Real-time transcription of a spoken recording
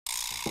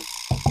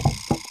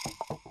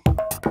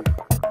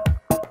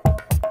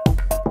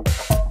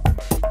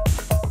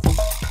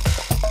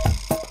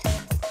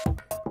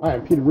Hi,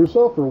 I'm Peter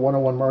Russo for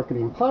 101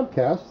 Marketing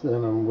Podcast,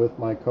 and I'm with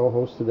my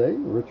co-host today,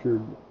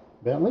 Richard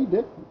Bentley.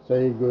 Dick,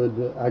 say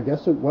good. I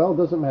guess it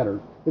doesn't matter.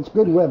 It's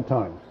good web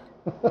time.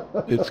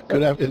 It's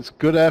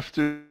good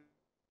afternoon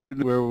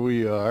where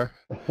we are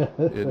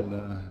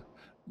in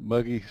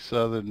muggy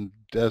southern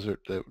desert.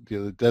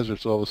 The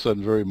desert's all of a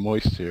sudden very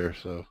moist here.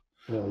 So,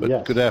 but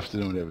Yes, good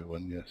afternoon,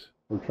 everyone. Yes.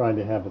 we're trying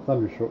to have a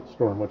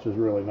thunderstorm, which is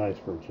really nice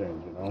for a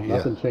change. Yeah, Nothing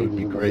it would changes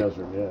be in the great.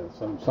 desert.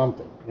 Yeah,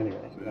 something anyway.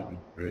 It Yeah. would be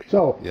great.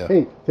 So, Yeah.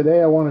 hey,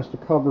 today I want us to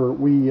cover.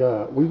 We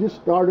just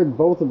started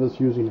both of us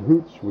using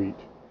Hootsuite,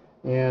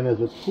 and as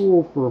a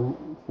tool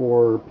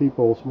for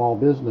people, small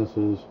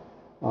businesses,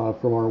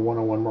 from our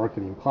 101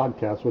 Marketing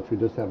Podcast, which we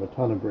just have a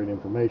ton of great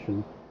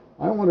information.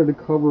 I wanted to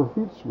cover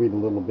Hootsuite a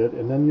little bit,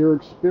 and then your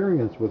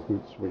experience with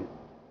Hootsuite.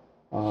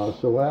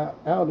 So,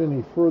 without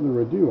any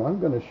further ado,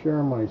 I'm going to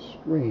share my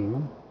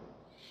screen,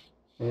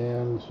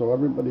 and so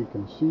everybody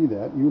can see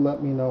that. You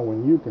let me know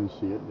when you can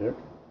see it, Dick.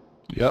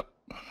 Yep.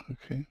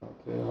 Okay.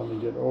 Okay, let me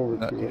get over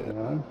Not to it yet.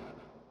 now.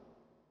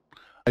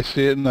 I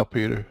see it now,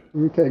 Peter.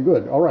 Okay,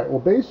 good. All right. Well,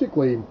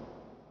 basically,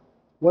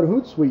 what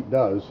Hootsuite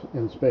does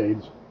in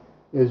spades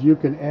is you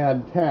can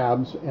add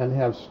tabs and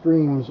have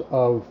streams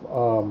of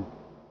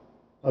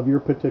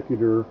your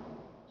particular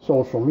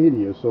social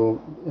media.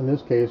 So in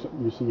this case,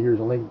 you see here's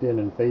LinkedIn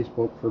and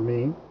Facebook for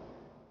me.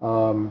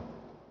 Um,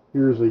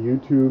 Here's the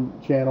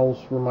YouTube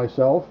channels for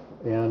myself,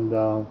 and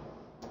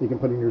you can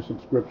put in your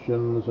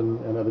subscriptions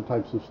and other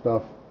types of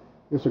stuff.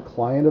 There's a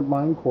client of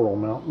mine, Coral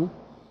Mountain,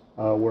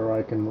 where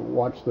I can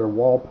watch their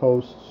wall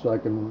posts, I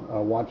can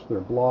watch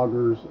their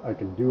bloggers, I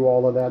can do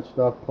all of that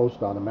stuff,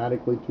 post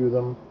automatically to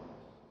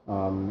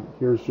them.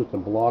 Here's just a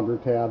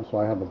blogger tab, so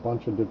I have a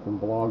bunch of different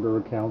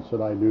blogger accounts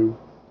that I do.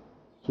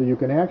 So you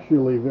can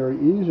actually very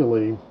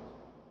easily,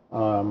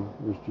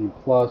 there's G+,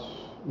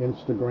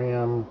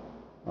 Instagram,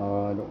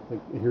 I don't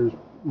think, here's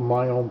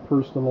my own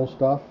personal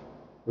stuff,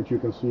 which you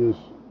can see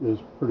is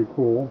pretty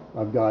cool.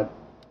 I've got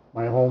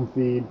my home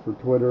feed for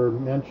Twitter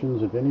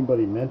mentions. If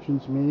anybody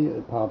mentions me,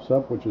 it pops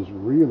up, which is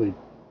really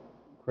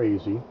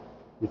crazy.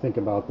 You think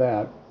about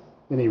that.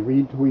 Any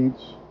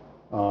retweets,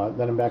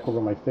 then I'm back over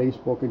my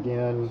Facebook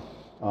again,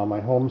 my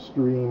home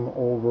stream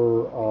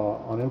over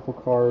on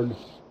InfoCard,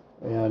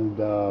 and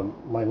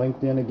my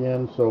LinkedIn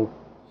again. So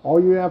all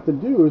you have to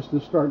do is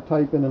to start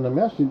typing in a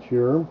message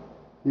here.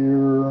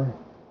 Here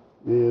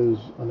is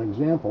an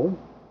example,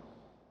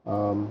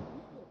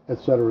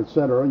 etc.,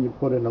 etc. You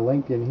put in a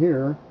link in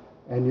here,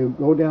 and you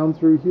go down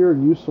through here,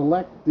 and you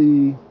select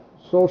the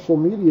social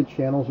media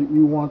channels that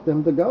you want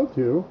them to go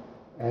to,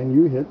 and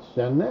you hit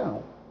send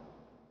now.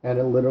 And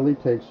it literally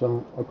takes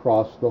them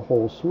across the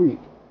whole suite.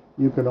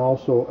 You can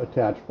also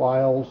attach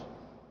files.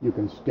 You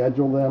can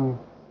schedule them,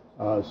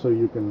 so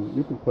you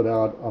can put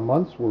out a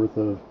month's worth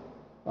of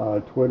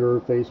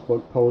Twitter,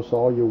 Facebook posts,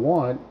 all you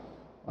want,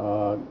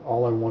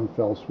 all in one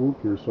fell swoop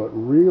here. So it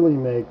really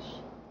makes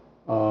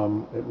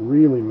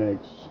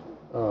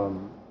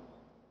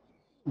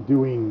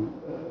doing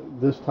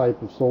this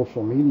type of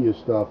social media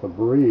stuff a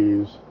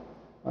breeze.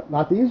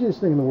 Not the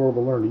easiest thing in the world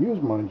to learn to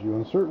use, mind you,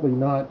 and certainly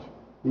not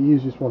the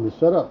easiest one to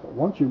set up. But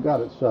once you've got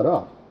it set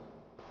up,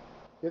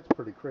 it's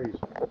pretty crazy.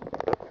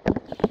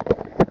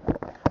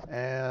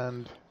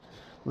 And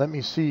let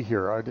me see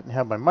here. I didn't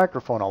have my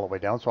microphone all the way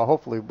down, so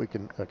hopefully I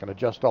can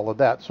adjust all of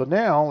that. So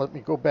now let me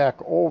go back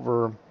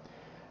over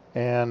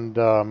and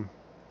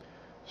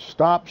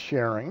stop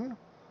sharing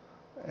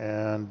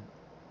and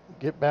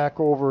get back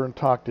over and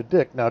talk to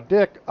Dick. Now,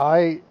 Dick,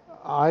 I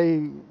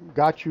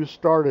got you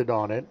started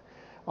on it.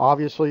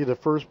 Obviously, the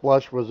first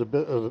blush was a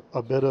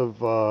bit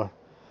of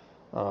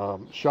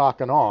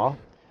shock and awe.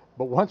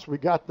 But once we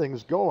got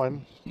things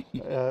going,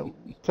 uh,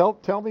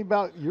 tell me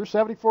about. You're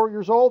 74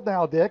 years old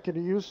now, Dick, and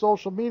you use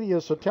social media.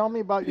 So tell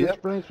me about your Yep.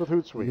 experience with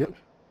Hootsuite. Yep.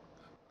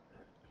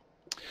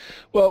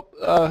 Well,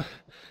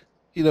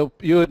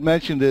 you had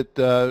mentioned it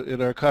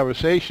in our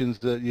conversations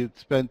that you'd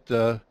spent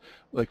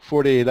like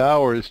 48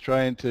 hours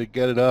trying to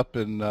get it up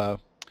and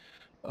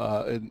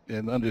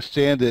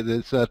understand it.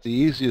 It's not the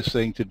easiest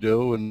thing to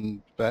do,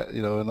 and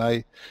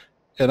I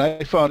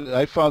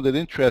found it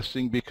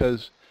interesting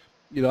because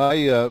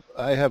I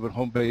have a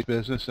home-based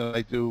business and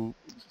I do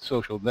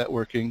social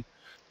networking,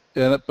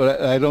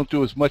 but I don't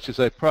do as much as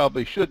I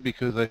probably should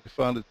because I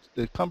found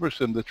it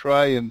cumbersome to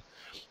try and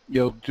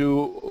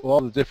do all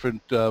the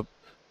different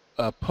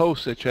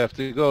posts that you have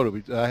to go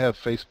to. I have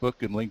Facebook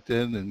and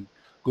LinkedIn and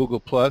Google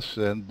Plus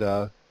and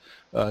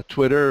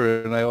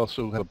Twitter, and I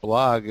also have a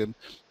blog. And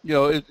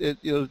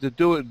to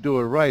do it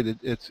right,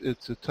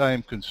 it's a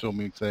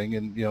time-consuming thing.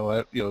 And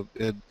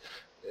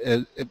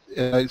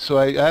so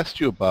I asked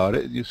you about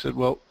it, and you said,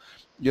 well,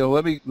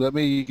 let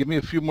me give me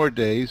a few more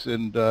days,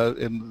 and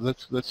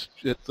let's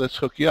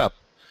hook you up.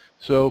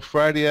 So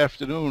Friday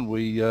afternoon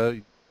we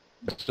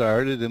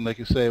started, and like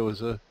I say, it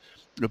was a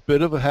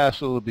bit of a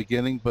hassle at the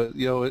beginning, but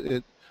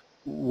it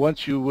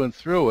once you went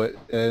through it,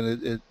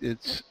 and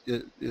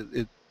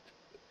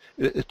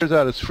it turns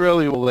out it's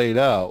fairly well laid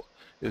out.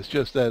 It's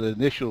just that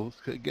initial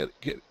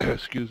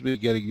excuse me,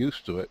 getting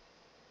used to it.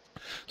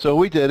 So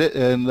we did it,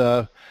 and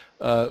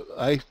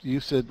you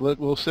said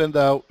we'll send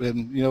out,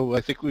 and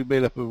I think we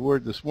made up a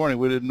word this morning.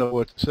 We didn't know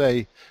what to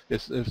say.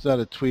 It's not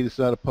a tweet, it's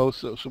not a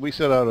post. So we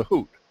sent out a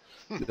hoot,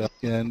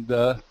 and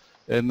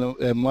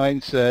and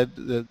mine said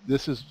that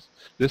this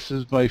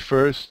is my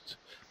first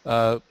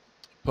uh,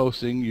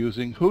 posting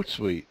using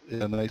Hootsuite,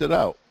 and I sent it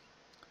out.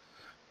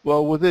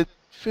 Well, within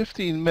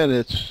 15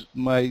 minutes,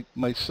 my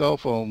cell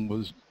phone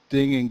was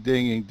dinging,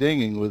 dinging,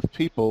 dinging with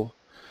people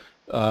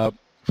uh,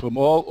 from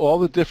all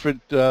the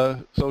different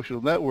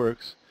social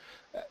networks,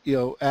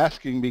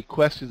 asking me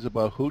questions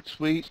about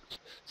Hootsuite.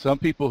 Some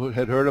people who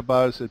had heard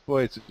about it said,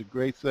 "Boy, it's a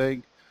great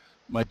thing."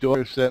 My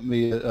daughter sent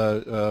me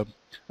a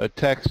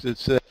text that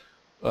said,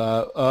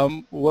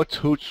 "What's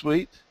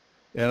Hootsuite?"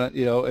 And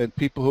and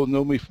people who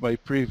knew me from my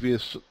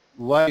previous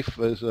life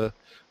as a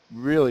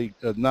really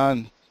a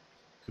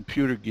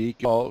non-computer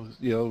geek, all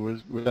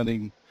was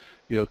sending,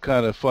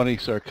 kind of funny,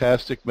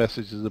 sarcastic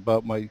messages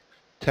about my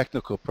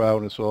technical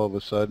prowess all of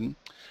a sudden,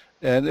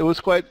 and it was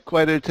quite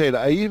entertaining.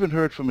 I even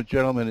heard from a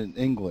gentleman in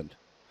England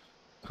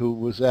who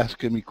was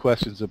asking me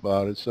questions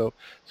about it. So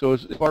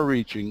it's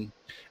far-reaching,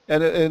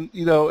 and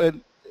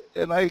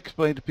I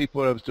explained to people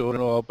what I was doing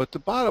and all. But the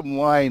bottom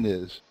line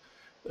is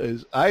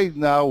I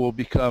now will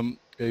become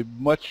a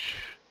much,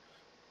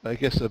 I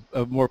guess,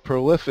 a more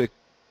prolific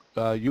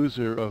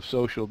user of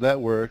social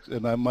networks,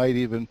 and I might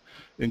even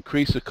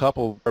increase a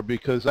couple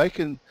because I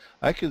can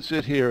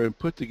sit here and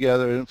put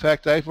together. In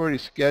fact, I've already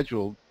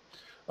scheduled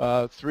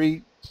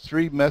three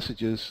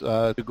messages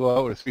to go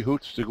out, or three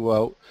hoots to go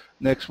out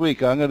next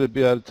week. I'm going to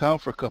be out of town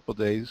for a couple of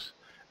days,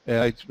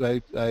 and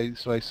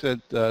so I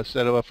set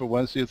them up for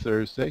Wednesday and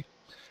Thursday,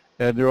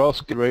 and they're all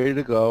ready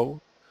to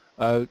go.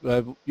 I'm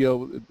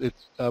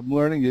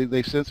learning.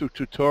 They send through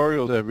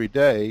tutorials every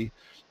day,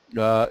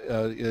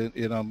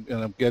 and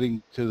I'm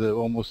getting to the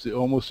almost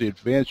the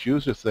advanced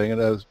user thing.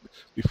 And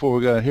before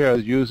we got here, I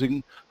was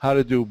using how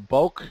to do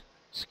bulk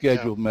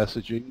Yeah. scheduled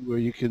messaging, where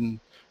you can,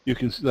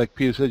 like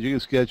Peter said, you can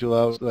schedule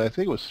out, I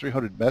think it was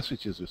 300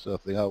 messages or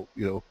something out,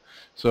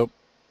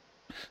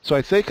 so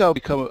I think I'll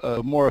become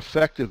a more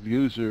effective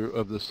user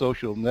of the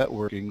social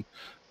networking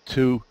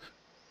to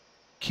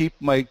keep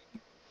my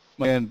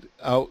hand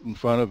out in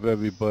front of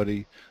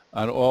everybody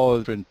on all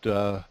different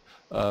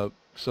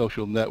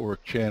social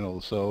network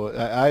channels. So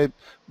I'm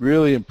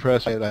really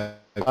impressed. I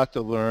got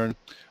to learn.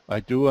 I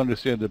do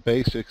understand the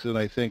basics, and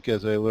I think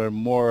as I learn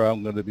more,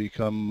 I'm going to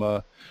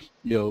become,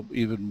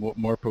 even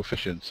more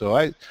proficient. So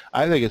I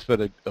think it's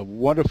been a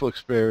wonderful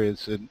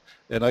experience, and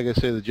like I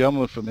say, the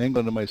gentleman from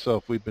England and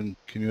myself, we've been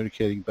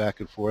communicating back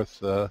and forth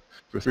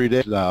for 3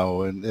 days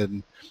now,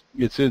 and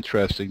it's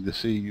interesting to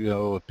see,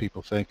 what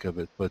people think of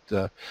it. But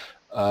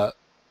uh,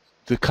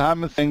 the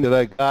common thing that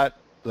I got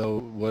though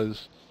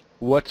was,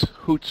 "What's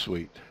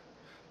Hootsuite?"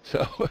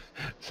 So,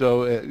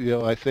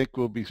 I think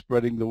we'll be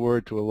spreading the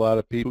word to a lot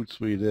of people.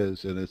 Hootsuite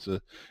is, and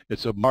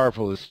it's a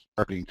marvelous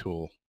marketing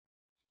tool.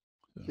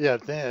 Yeah,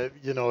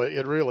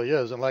 it really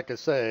is. And like I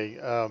say,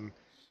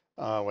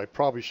 I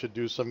probably should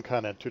do some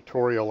kind of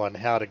tutorial on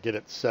how to get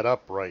it set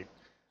up right.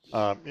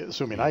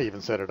 Assuming I Yeah,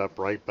 even set it up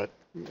right, but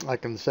I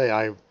can say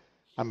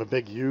I'm a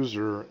big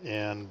user,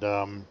 and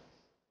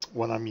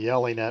when I'm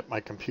yelling at my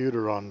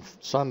computer on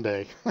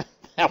Sunday,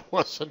 that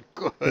wasn't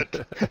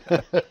good.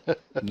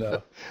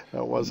 no,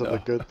 That wasn't a no,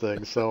 good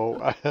thing.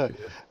 So yeah,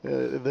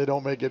 they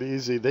don't make it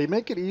easy. They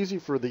make it easy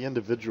for the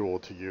individual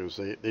to use.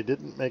 They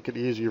didn't make it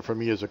easier for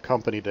me as a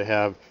company to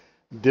have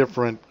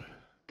different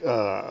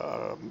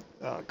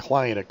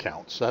client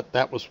accounts.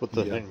 That was what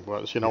the yeah, thing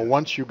was. yeah,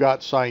 Once you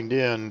got signed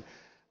in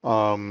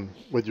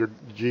with your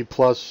G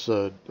Plus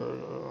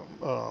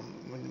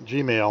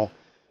Gmail,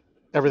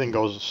 everything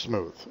goes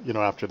smooth.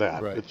 After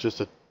that, right. it's just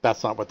that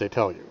that's not what they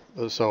tell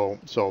you. So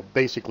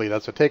basically,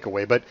 that's a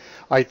takeaway. But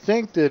I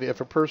think that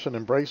if a person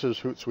embraces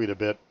Hootsuite a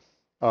bit,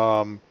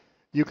 um,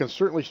 you can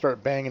certainly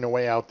start banging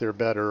away out there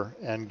better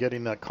and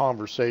getting that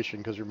conversation.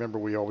 Because remember,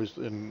 we always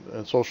in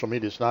social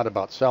media, it's not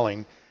about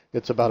selling;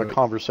 it's about a Right,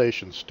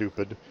 conversation.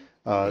 Stupid.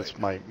 right, It's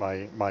my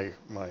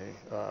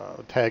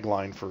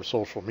tagline for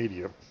social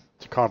media.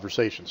 It's a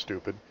conversation.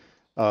 Stupid.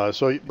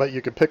 But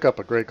you can pick up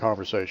a great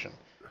conversation.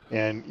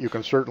 And you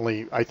can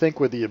certainly, I think,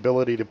 with the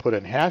ability to put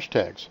in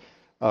hashtags,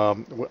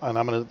 and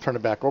I'm going to turn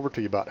it back over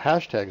to you about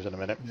hashtags in a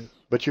minute, yes,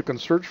 but you can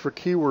search for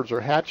keywords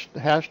or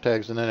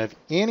hashtags, and then if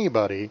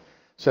anybody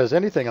says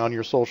anything on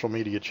your social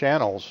media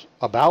channels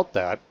about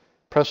that,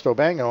 presto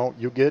bango,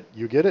 you get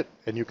it,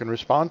 and you can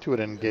respond to it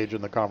and yes, engage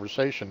in the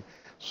conversation.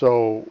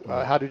 So,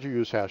 right. how did you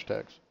use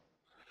hashtags?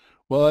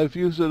 Well, I've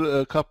used it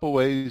a couple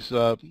ways.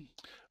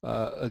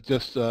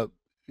 Just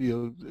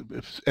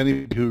if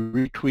anybody who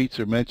retweets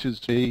or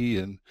mentions me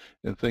and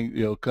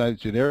things, kind of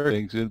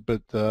generic things.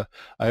 But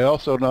I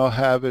also now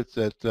have it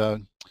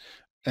that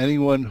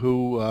anyone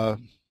who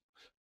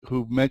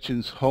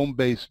mentions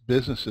home-based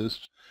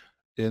businesses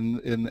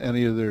in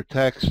any of their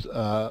text,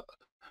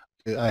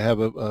 I have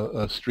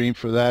a stream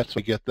for that, so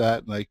I get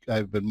that, and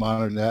I've been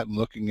monitoring that and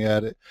looking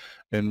at it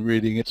and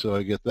reading it, so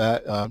I get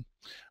that.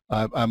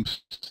 I'm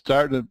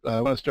starting to.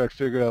 I want to start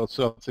figuring out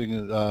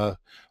something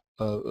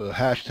a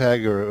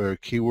hashtag or a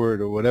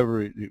keyword or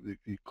whatever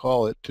you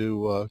call it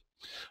to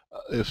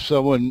if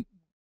someone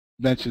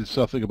mentions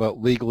something about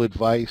legal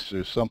advice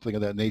or something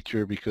of that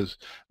nature, because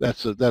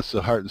that's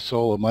the heart and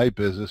soul of my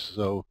business.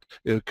 So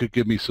it could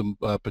give me some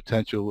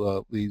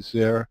potential leads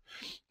there.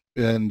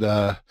 And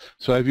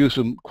so I've used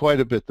them quite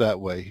a bit that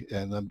way.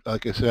 And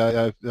like I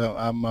said,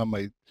 I'm on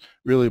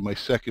my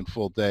second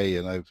full day,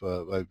 and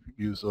I've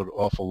used an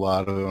awful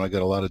lot of them. I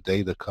got a lot of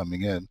data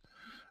coming in.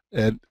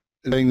 And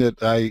the thing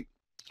that I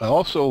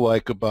also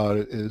like about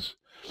it is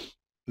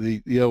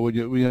when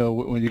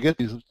you get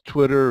these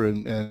Twitter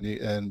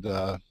and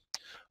uh,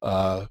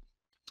 uh,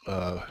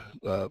 uh,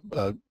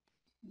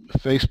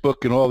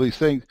 Facebook and all these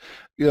things,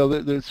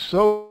 there's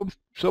so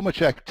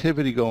much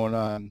activity going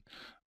on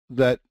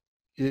that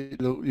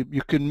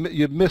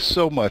you miss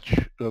so much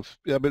of.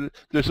 I mean,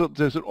 there's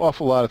an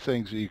awful lot of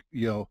things that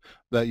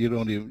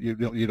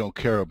you don't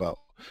care about.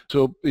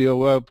 So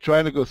what I'm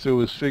trying to go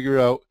through is figure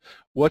out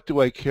what do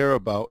I care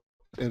about,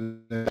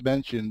 and as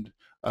mentioned,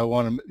 I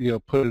want to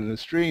put it in a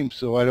stream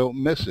so I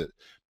don't miss it,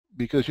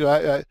 because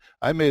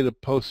I made a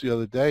post the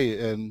other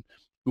day, and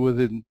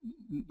within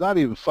not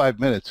even 5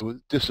 minutes it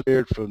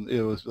disappeared from.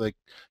 It was like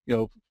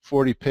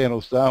 40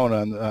 panels down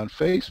on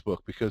Facebook,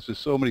 because there's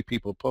so many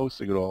people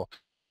posting it all.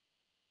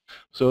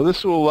 So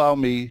this will allow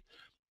me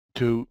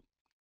to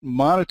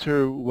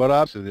monitor what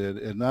I'm interested in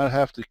and not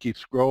have to keep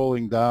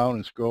scrolling down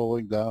and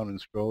scrolling down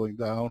and scrolling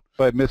down if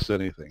I miss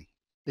anything.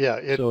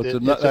 Yeah, So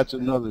that's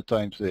another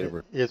time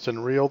saver. It's in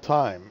real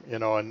time,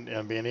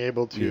 and being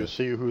able to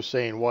see who's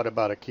saying what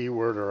about a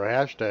keyword or a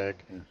hashtag.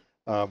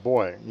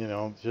 Boy,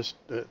 just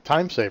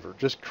time saver,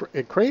 just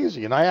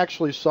crazy. And I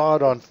actually saw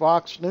it on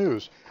Fox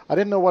News. I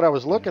didn't know what I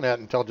was looking at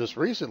until just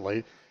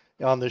recently.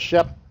 On the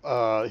Shep,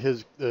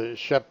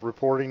 Shep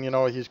reporting,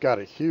 he's got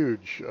a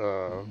huge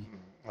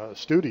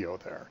studio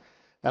there.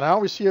 And I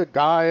always see a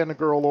guy and a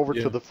girl over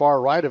to the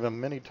far right of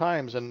him many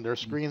times, and their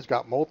screen's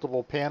got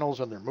multiple panels,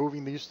 and they're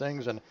moving these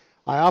things. And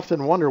I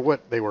often wonder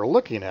what they were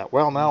looking at.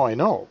 Well, now I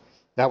know.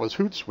 That was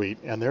Hootsuite,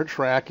 and they're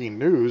tracking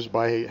news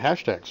by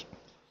hashtags.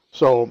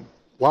 So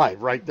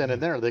live, right then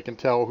and there, they can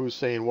tell who's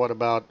saying what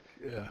about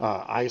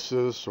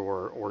ISIS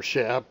or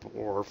Shep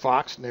or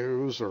Fox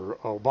News or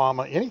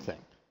Obama,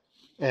 anything.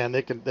 And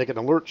they can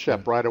alert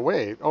Shep right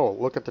away. Oh,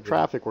 look at the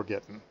traffic we're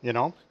getting,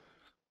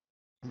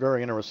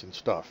 Very interesting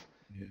stuff.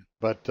 Yeah.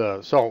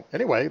 But so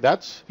anyway,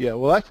 that's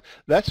well,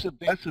 that's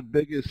the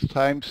biggest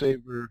time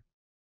saver.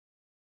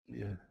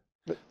 Yeah.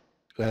 Go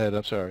ahead.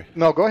 I'm sorry.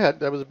 No, go ahead.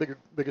 That was the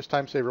biggest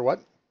time saver.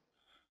 What?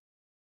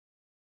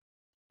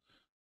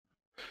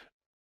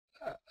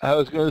 I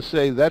was going to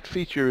say that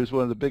feature is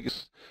one of the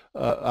biggest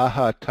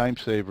aha time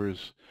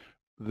savers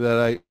that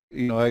I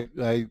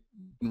didn't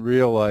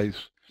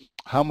realize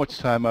how much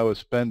time I was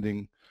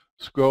spending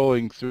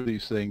scrolling through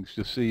these things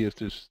to see if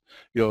there's,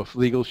 if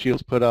Legal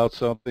Shield's put out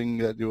something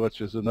which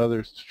is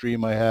another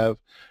stream I have,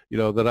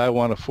 that I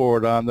want to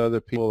forward on to other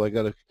people. I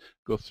got to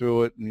go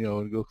through it and,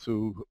 and go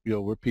through,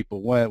 where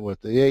people went,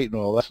 what they ate and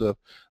all that stuff.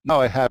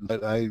 Now I have that.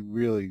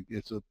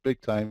 It's a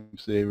big time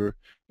saver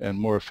and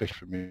more efficient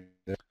for me.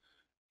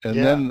 And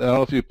then, I don't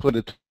know if you put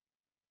it,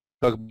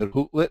 talk about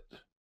Hootlit.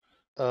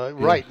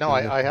 Right. No,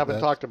 I haven't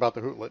talked about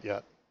the Hootlit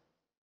yet.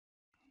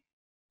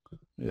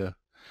 Yeah.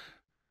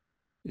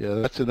 Yeah,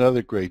 that's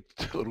another great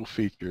little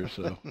feature.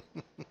 So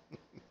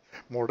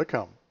more to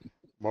come.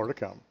 More to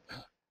come.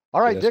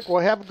 All right, Dick.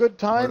 Well, have a good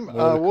time.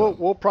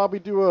 We'll probably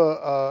do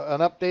an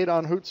update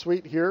on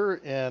Hootsuite here,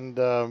 and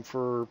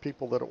for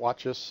people that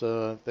watch us,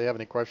 if they have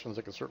any questions,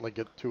 they can certainly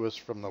get to us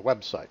from the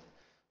website.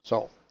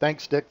 So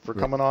thanks, Dick, for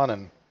coming on,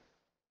 and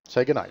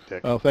say good night,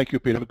 Dick. Oh, thank you,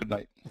 Peter. Have a good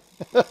night.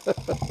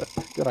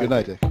 Good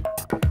night, Dick.